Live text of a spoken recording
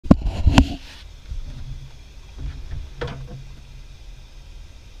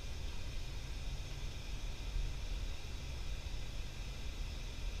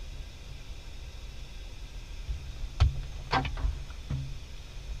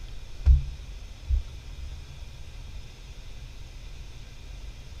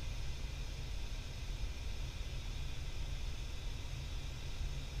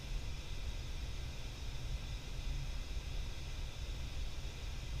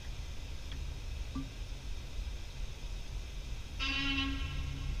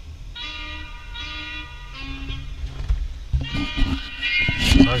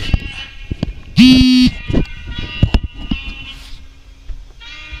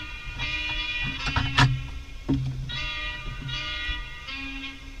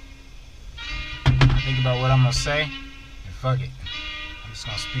I'm gonna say, and fuck it. I'm just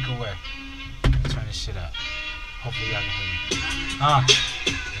gonna speak away. Turn this shit up. Hopefully y'all can hear me.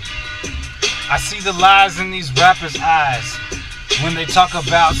 I see the lies in these rappers' eyes when they talk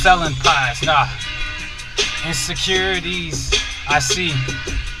about selling pies. Nah. Insecurities I see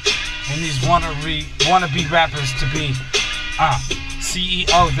in these wannabe rappers to be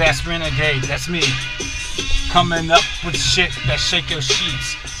CEO, that's renegade, that's me. Coming up with shit that shake your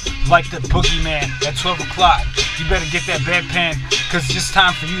sheets like the boogeyman at 12 o'clock. You better get that bedpan, cause it's just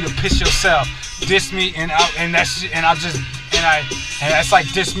time for you to piss yourself. Diss me and that's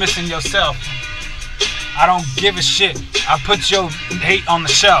like dismissing yourself. I don't give a shit. I put your hate on the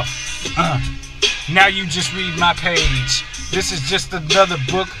shelf. Now you just read my page. This is just another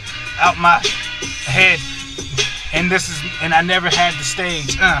book out my head. And I never had the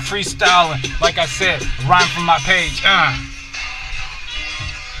stage. Freestyling, like I said, rhyme from my page.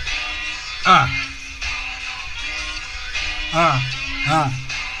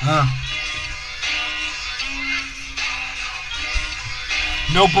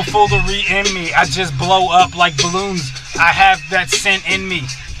 No buffoonery in me. I just blow up like balloons. I have that scent in me.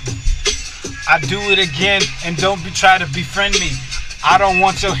 I do it again, and don't try to befriend me. I don't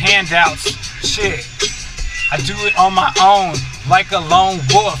want your handouts. Shit. I do it on my own, like a lone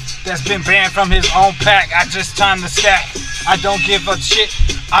wolf that's been banned from his own pack. I just time to stack. I don't give a shit.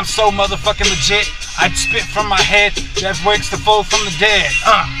 I'm so motherfucking legit. I spit from my head that wakes the foe from the dead.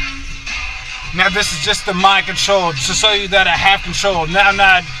 Now this is just the mind control to show you that I have control. Now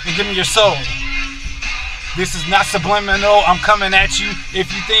nod and give me your soul. This is not subliminal. I'm coming at you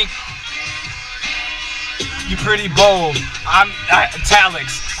if you think you pretty bold. I'm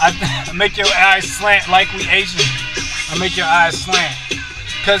italics. I make your eyes slant like we Asian. I make your eyes slant.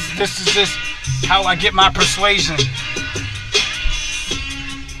 Cause this is just how I get my persuasion.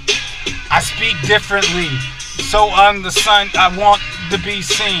 I speak differently. So I'm the sun, I want to be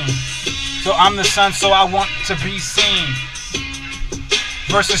seen. So I'm the sun, so I want to be seen.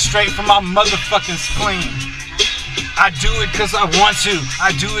 Verses straight from my motherfucking spleen. I do it cause I want to.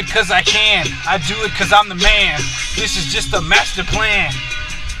 I do it cause I can. I do it cause I'm the man. This is just a master plan.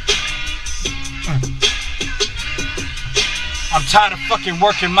 I'm tired of fucking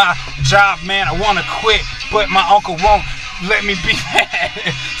working my job, man. I wanna quit, but my uncle won't let me be mad.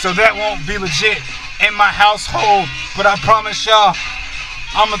 So that won't be legit in my household. But I promise y'all,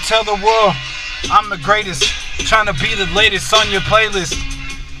 I'ma tell the world I'm the greatest. Trying to be the latest on your playlist.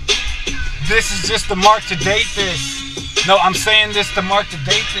 This is just the mark to date this. No, I'm saying this to mark to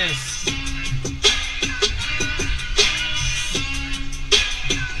date this.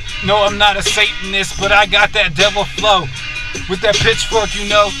 No, I'm not a Satanist, but I got that devil flow. With that pitchfork, you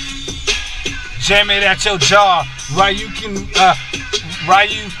know, jam it at your jaw. Ryu,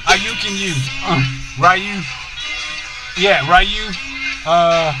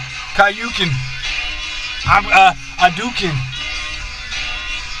 Kayukin. I'm Hadouken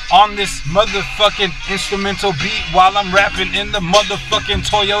on this motherfucking instrumental beat while I'm rapping in the motherfucking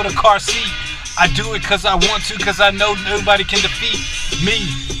Toyota car seat. I do it cause I want to, cause I know nobody can defeat me.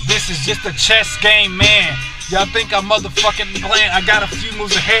 This is just a chess game, man. Y'all think I'm motherfucking playing? I got a few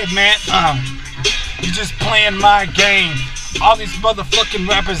moves ahead, man. You just playing my game. All these motherfucking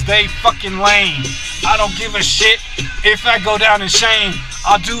rappers, they fucking lame. I don't give a shit if I go down in shame.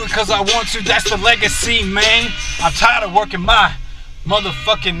 I'll do it cause I want to, that's the legacy, man. I'm tired of working my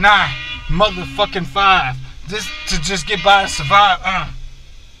motherfucking 9, motherfucking 5. This to just get by and survive.